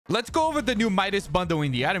Let's go over the new Midas bundle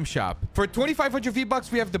in the item shop. For 2,500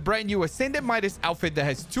 V-Bucks, we have the brand new Ascendant Midas outfit that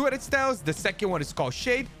has 2 edit styles. The second one is called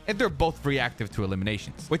Shade, and they're both reactive to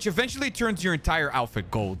eliminations, which eventually turns your entire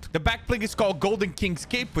outfit gold. The back bling is called Golden King's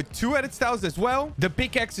Cape with 2 edit styles as well. The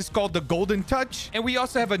pickaxe is called the Golden Touch, and we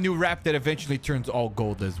also have a new wrap that eventually turns all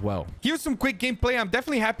gold as well. Here's some quick gameplay. I'm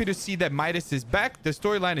definitely happy to see that Midas is back. The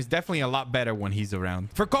storyline is definitely a lot better when he's around.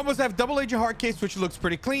 For combos, I have Double Agent Hard Case, which looks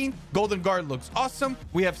pretty clean. Golden Guard looks awesome.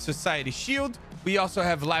 We have Society Shield. We also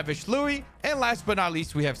have Lavish Louis. And last but not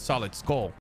least, we have Solid Skull.